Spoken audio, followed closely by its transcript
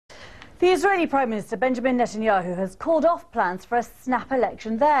The Israeli Prime Minister Benjamin Netanyahu has called off plans for a snap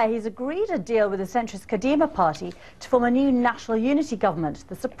election there. He's agreed a deal with the centrist Kadima party to form a new national unity government.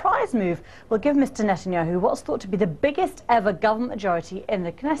 The surprise move will give Mr Netanyahu what's thought to be the biggest ever government majority in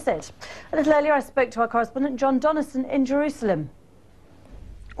the Knesset. A little earlier I spoke to our correspondent John Donison in Jerusalem.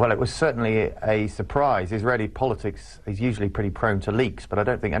 Well, it was certainly a surprise. Israeli politics is usually pretty prone to leaks, but I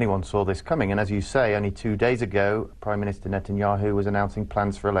don't think anyone saw this coming. And as you say, only 2 days ago, Prime Minister Netanyahu was announcing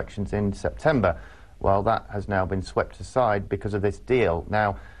plans for elections in September. Well, that has now been swept aside because of this deal.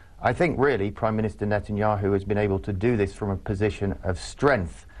 Now, I think really Prime Minister Netanyahu has been able to do this from a position of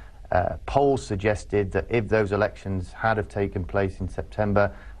strength. Polls suggested that if those elections had have taken place in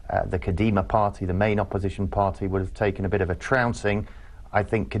September, the Kadima party, the main opposition party, would have taken a bit of a trouncing. I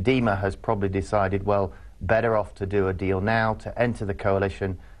think Kadima has probably decided, well, better off to do a deal now, to enter the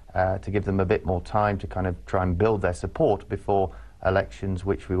coalition, to give them a bit more time to kind of try and build their support before elections,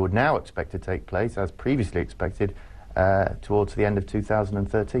 which we would now expect to take place, as previously expected, towards the end of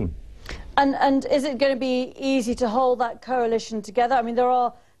 2013. And is it going to be easy to hold that coalition together? I mean, there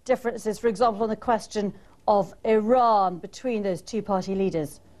are differences, for example, on the question of Iran between those two-party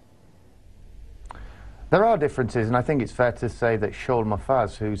leaders. There are differences, and I think it's fair to say that Shaul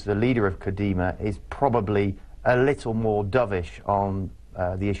Mofaz, who's the leader of Kadima, is probably a little more dovish on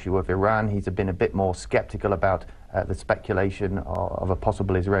the issue of Iran. He's been a bit more sceptical about the speculation of a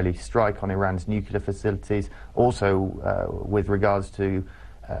possible Israeli strike on Iran's nuclear facilities. Also, with regards to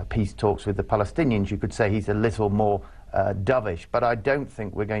peace talks with the Palestinians, you could say he's a little more dovish. But I don't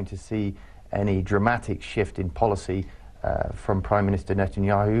think we're going to see any dramatic shift in policy from Prime Minister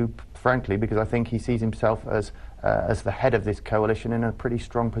Netanyahu, frankly, because I think he sees himself as the head of this coalition in a pretty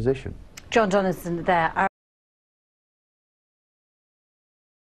strong position. John Donison there.